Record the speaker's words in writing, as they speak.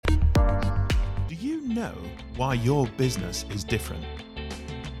you know why your business is different?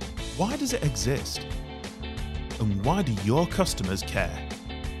 Why does it exist? And why do your customers care?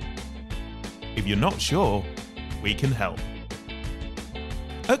 If you're not sure, we can help.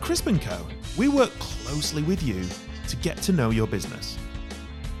 At Crisp & Co, we work closely with you to get to know your business.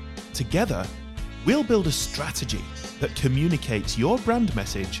 Together, we'll build a strategy that communicates your brand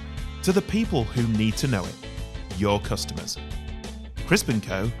message to the people who need to know it, your customers. Crisp &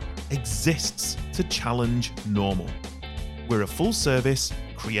 Co exists to challenge normal. We're a full-service,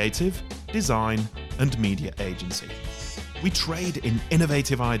 creative, design, and media agency. We trade in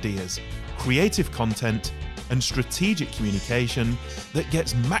innovative ideas, creative content, and strategic communication that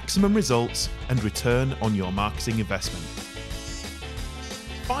gets maximum results and return on your marketing investment.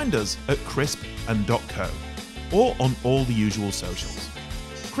 Find us at crisp&co or on all the usual socials.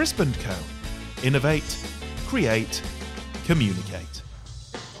 Crisp & Co. Innovate, create, communicate.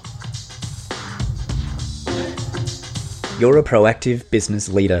 You're a proactive business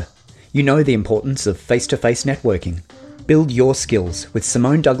leader. You know the importance of face-to-face networking. Build your skills with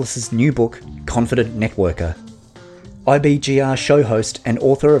Simone Douglas's new book, Confident Networker. IBGR show host and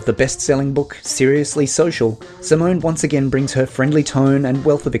author of the best-selling book, Seriously Social, Simone once again brings her friendly tone and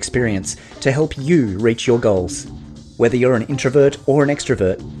wealth of experience to help you reach your goals. Whether you're an introvert or an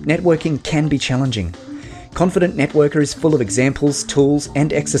extrovert, networking can be challenging. Confident Networker is full of examples, tools,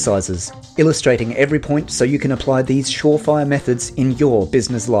 and exercises, illustrating every point so you can apply these surefire methods in your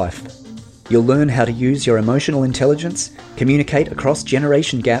business life. You'll learn how to use your emotional intelligence, communicate across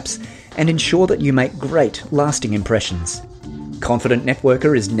generation gaps, and ensure that you make great, lasting impressions. Confident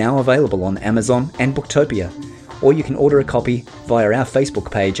Networker is now available on Amazon and Booktopia, or you can order a copy via our Facebook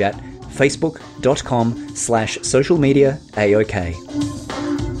page at facebook.com/socialmediaaok.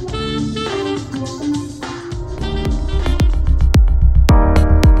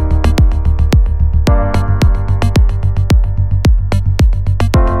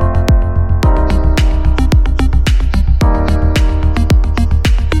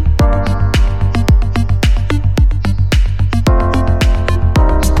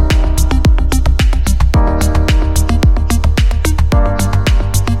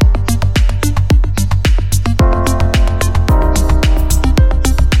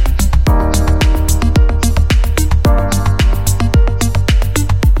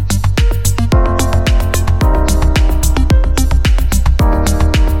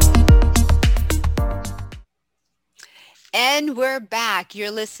 And we're back.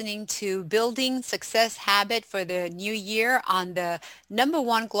 You're listening to Building Success Habit for the New Year on the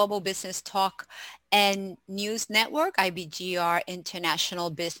 #1 global business talk and news network, IBGR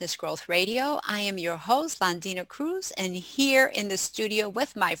International Business Growth Radio. I am your host, Londina Cruz, and here in the studio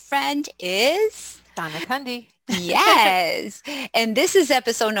with my friend is Donna Kunde. Yes. And this is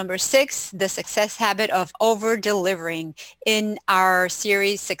episode number 6, the success habit of over-delivering in our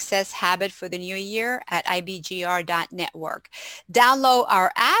series Success Habit for the New Year at ibgr.network. Download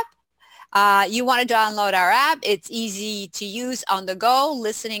our app. You want to download our app. It's easy to use on the go,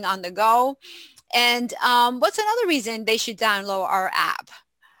 listening on the go. And what's another reason they should download our app?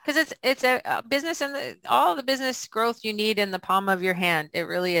 Because it's a business and all the business growth you need in the palm of your hand. It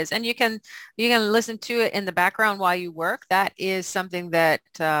really is. And you can listen to it in the background while you work. That is something that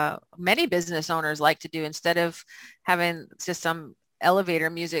many business owners like to do instead of having just some elevator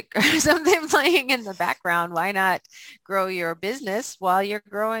music or something playing in the background. Why not grow your business while you're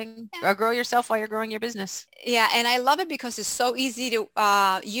growing, or grow yourself while you're growing your business? Yeah, and I love it because it's so easy to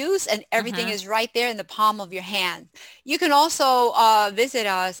use, and everything is right there in the palm of your hand. You can also visit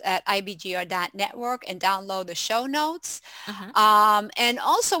us at ibgr.network and download the show notes. And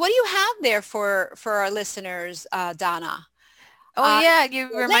also, what do you have there for our listeners, Donna? Oh yeah,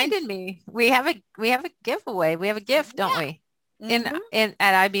 you reminded me. We have a giveaway. We have a gift, don't we? In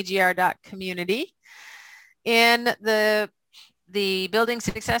at ibgr.community. In the Building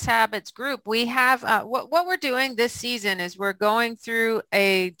Success Habits group, we have what we're doing this season is we're going through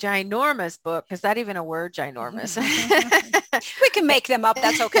a ginormous book. Is that even a word, ginormous? We can make them up.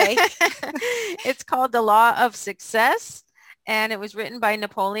 That's okay. It's called The Law of Success. And it was written by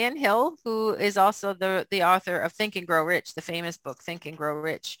Napoleon Hill, who is also the author of Think and Grow Rich, the famous book, Think and Grow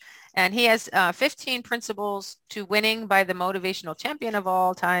Rich. And he has 15 principles to winning by the motivational champion of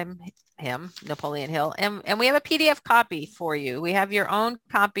all time, him, Napoleon Hill. And we have a PDF copy for you. We have your own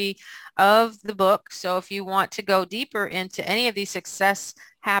copy of the book. So if you want to go deeper into any of these success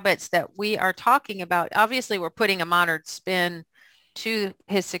habits that we are talking about, obviously we're putting a modern spin to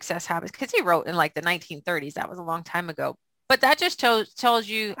his success habits because he wrote in like the 1930s. That was a long time ago. But that just tells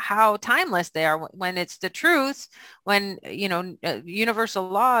you how timeless they are when it's the truth, when, universal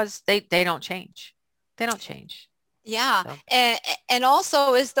laws, they don't change. They don't change. Yeah. So, And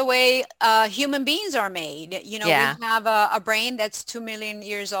also is the way human beings are made. You know, we yeah. have a brain that's 2 million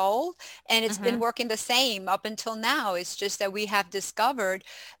years old, and it's been Mm-hmm. working the same up until now. It's just that we have discovered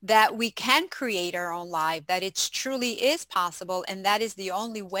that we can create our own life, that it truly is possible. And that is the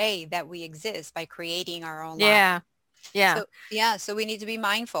only way that we exist, by creating our own life. Yeah. Yeah. So yeah, so we need to be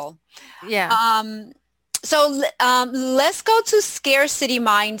mindful. Yeah. Um, let's go to scarcity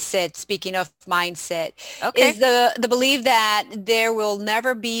mindset. Speaking of mindset, Okay. is the belief that there will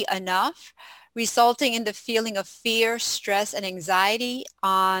never be enough, resulting in the feeling of fear, stress, and anxiety.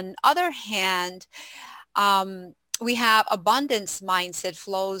 On other hand, um, we have abundance mindset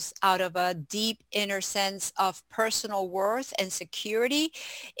flows out of a deep inner sense of personal worth and security.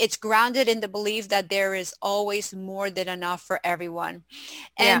 It's grounded in the belief that there is always more than enough for everyone.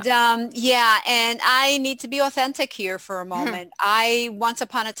 Yeah. And yeah, and I need to be authentic here for a moment. I once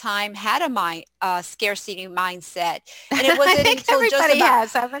upon a time had a scarcity mindset, and it I wasn't think until just everybody about,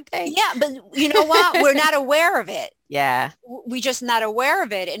 has, haven't they? yeah, but you know what? We're not aware of it. Yeah. We just not aware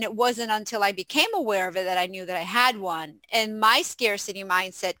of it. And it wasn't until I became aware of it that I knew that I had one. And my scarcity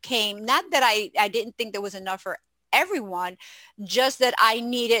mindset came, not that I didn't think there was enough for everyone, just that I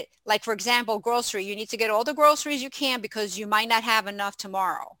needed, like, for example, grocery. You need to get all the groceries you can because you might not have enough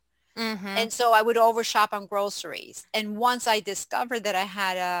tomorrow. Mm-hmm. And so I would overshop on groceries. And once I discovered that I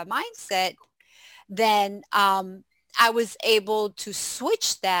had a mindset, then I was able to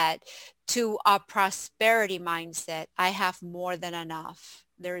switch that to a prosperity mindset. I have more than enough.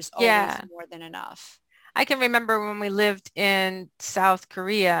 There is always Yeah. more than enough. I can remember when we lived in South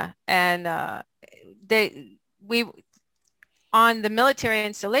Korea and we on the military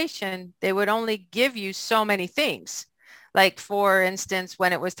installation, they would only give you so many things. Like, for instance,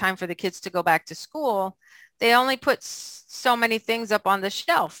 when it was time for the kids to go back to school, they only put so many things up on the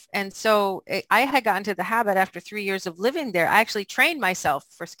shelf. And so I had gotten to the habit after 3 years of living there. I actually trained myself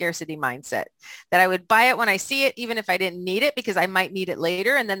for scarcity mindset, that I would buy it when I see it, even if I didn't need it, because I might need it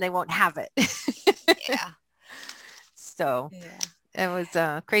later and then they won't have it. Yeah. So Yeah. it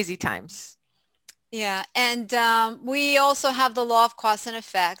was crazy times. Yeah. And we also have the law of cause and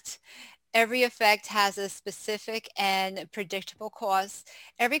effect. Every effect has a specific and predictable cause.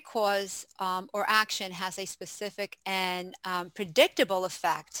 Every cause or action has a specific and predictable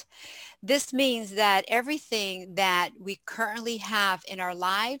effect. This means that everything that we currently have in our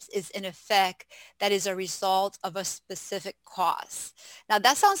lives is an effect that is a result of a specific cause. Now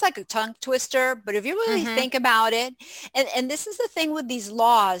that sounds like a tongue twister, but if you really Mm-hmm. think about it, and this is the thing with these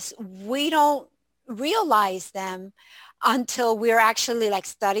laws, we don't realize them until we're actually like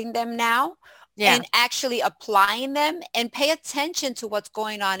studying them now Yeah. and actually applying them and pay attention to what's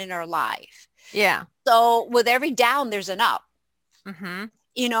going on in our life. Yeah. So with every down, there's an up. Mm-hmm.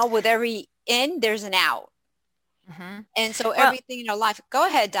 You know, with every in, there's an out. Mm-hmm. And so Well, everything in our life, go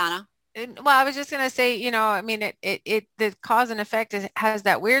ahead, Donna. well, I was just going to say, I mean, the cause and effect has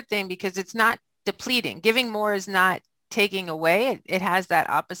that weird thing because it's not depleting. Giving more is not taking away. It has that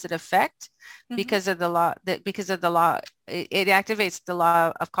opposite effect Mm-hmm. because of the law, it activates the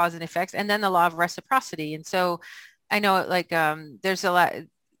law of cause and effects, and then the law of reciprocity. And so I know, like, there's a lot,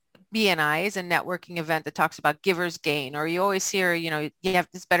 BNI is a networking event that talks about giver's gain, or you always hear,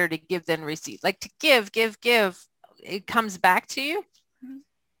 it's better to give than receive. Like, to give, it comes back to you. Mm-hmm.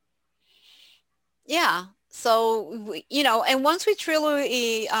 Yeah. So, and once we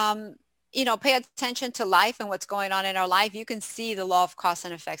truly, pay attention to life and what's going on in our life, you can see the law of cause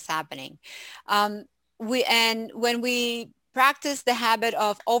and effects happening. And when we practice the habit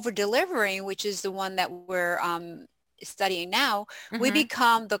of over delivering, which is the one that we're studying now, we Mm-hmm.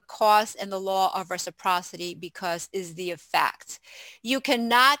 become the cause and the law of reciprocity because is the effect. You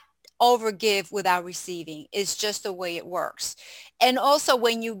cannot overgive without receiving. It's just the way it works. And also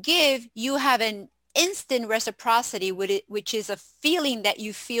when you give, you have an instant reciprocity with it, which is a feeling that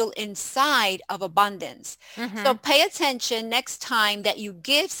you feel inside of abundance. Mm-hmm. So pay attention next time that you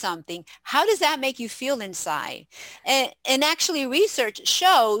give something. How does that make you feel inside? And actually research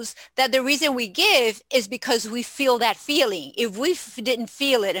shows that the reason we give is because we feel that feeling. If we didn't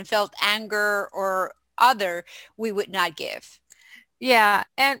feel it and felt anger or other, we would not give. Yeah.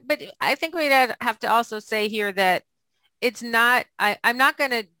 But I think we'd have to also say here that it's not, I'm not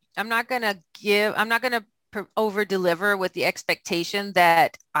going to over deliver with the expectation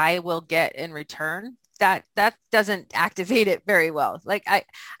that I will get in return. That doesn't activate it very well. Like,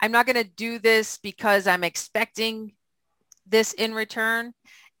 I'm not going to do this because I'm expecting this in return.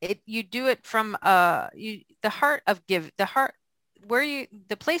 You do it from the heart of the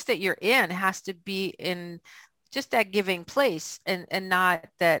place that you're in has to be in just that giving place, and not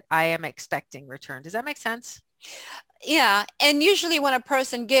that I am expecting return. Does that make sense? Yeah. And usually when a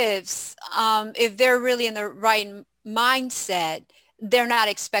person gives, if they're really in the right mindset, they're not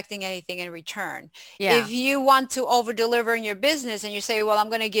expecting anything in return. Yeah. If you want to over deliver in your business and you say, well, I'm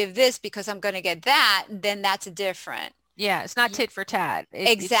going to give this because I'm going to get that, then that's different. Yeah, it's not tit for tat. It's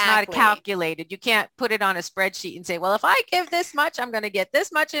not Exactly. calculated. You can't put it on a spreadsheet and say, well, if I give this much, I'm going to get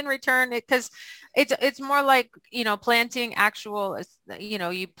this much in return. Because it's more like, planting actual,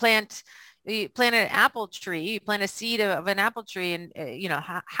 you plant an apple tree, you plant a seed of an apple tree, and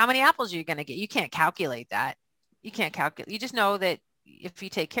how many apples are you going to get? You can't calculate that. You can't calculate. You just know that if you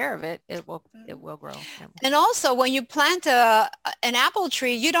take care of it, it will grow. Yeah. And also when you plant an apple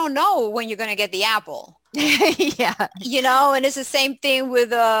tree, you don't know when you're going to get the apple. Yeah. And it's the same thing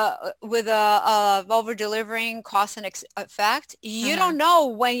with over delivering cause and effect. You don't know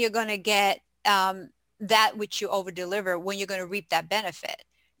when you're going to get that which you over deliver, when you're going to reap that benefit.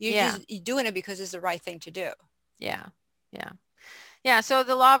 You're doing it because it's the right thing to do. Yeah. Yeah. Yeah. So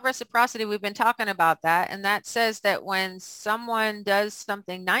the law of reciprocity, we've been talking about that. And that says that when someone does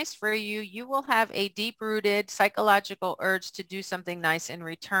something nice for you, you will have a deep-rooted psychological urge to do something nice in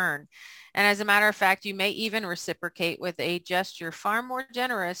return. And as a matter of fact, you may even reciprocate with a gesture far more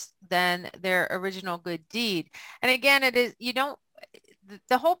generous than their original good deed. And again,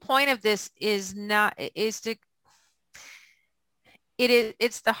 the whole point of this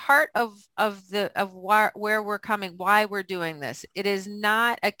it's the heart of where we're coming, why we're doing this. It is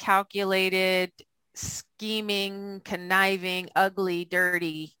not a calculated, scheming, conniving, ugly,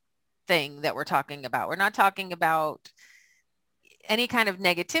 dirty thing that we're talking about. We're not talking about any kind of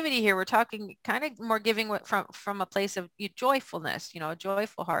negativity here. We're talking kind of more giving from a place of joyfulness, a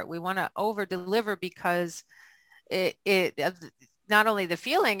joyful heart. We want to over deliver because it not only the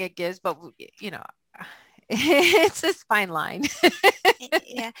feeling it gives, but it's this fine line.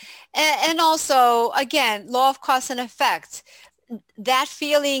 Yeah. And also, again, law of cause and effect. That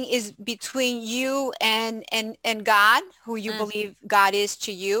feeling is between you and God, who you believe God is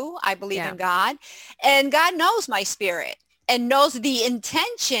to you. I believe in God. And God knows my spirit and knows the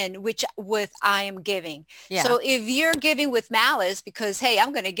intention with I am giving. Yeah. So if you're giving with malice because, hey,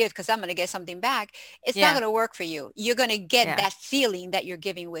 I'm going to give because I'm going to get something back, it's not going to work for you. You're going to get that feeling that you're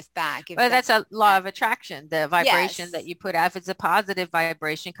giving with back. Well, that's a law of attraction, the vibration that you put out. If it's a positive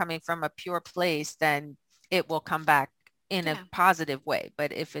vibration coming from a pure place, then it will come back in a positive way.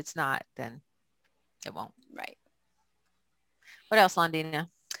 But if it's not, then it won't. Right. What else, Londina?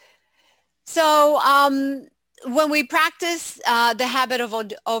 So, when we practice the habit of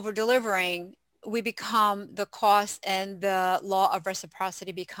over-delivering, we become the cause and the law of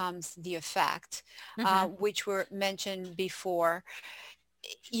reciprocity becomes the effect, which were mentioned before.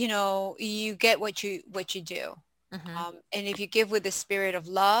 You get what you do. And if you give with the spirit of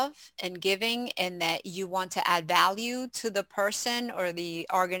love and giving, and that you want to add value to the person or the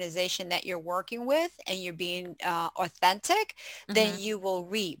organization that you're working with, and you're being authentic, then you will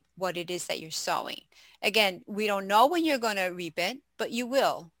reap what it is that you're sowing. Again, we don't know when you're going to reap it, but you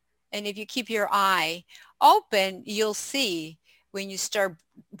will. And if you keep your eye open, you'll see when you start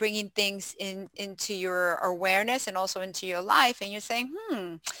bringing things into your awareness and also into your life, and you're saying,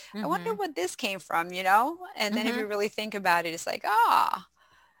 I wonder what this came from, And then if you really think about it, it's like, So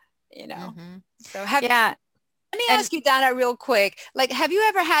let me ask you, Donna, real quick. Like, have you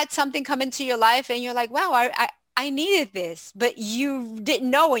ever had something come into your life and you're like, wow, I needed this, but you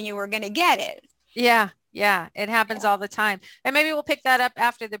didn't know when you were going to get it? Yeah. Yeah, it happens all the time. And maybe we'll pick that up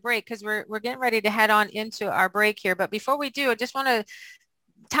after the break because we're getting ready to head on into our break here. But before we do, I just want to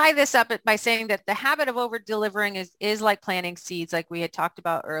tie this up by saying that the habit of over delivering is like planting seeds, like we had talked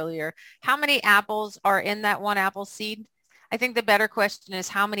about earlier. How many apples are in that one apple seed? I think the better question is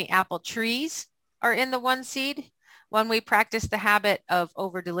how many apple trees are in the one seed? When we practice the habit of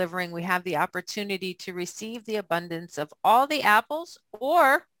over delivering, we have the opportunity to receive the abundance of all the apples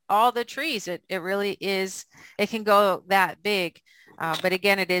or all the trees. It really is, it can go that big. But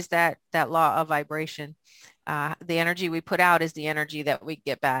again, it is that law of vibration. The energy we put out is the energy that we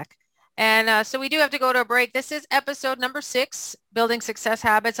get back. And so we do have to go to a break. This is episode number 6, Building Success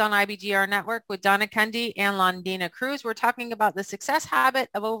Habits on IBGR Network with Donna Kunde and Londina Cruz. We're talking about the success habit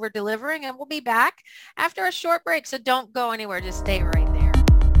of over delivering, and we'll be back after a short break. So don't go anywhere. Just stay right there.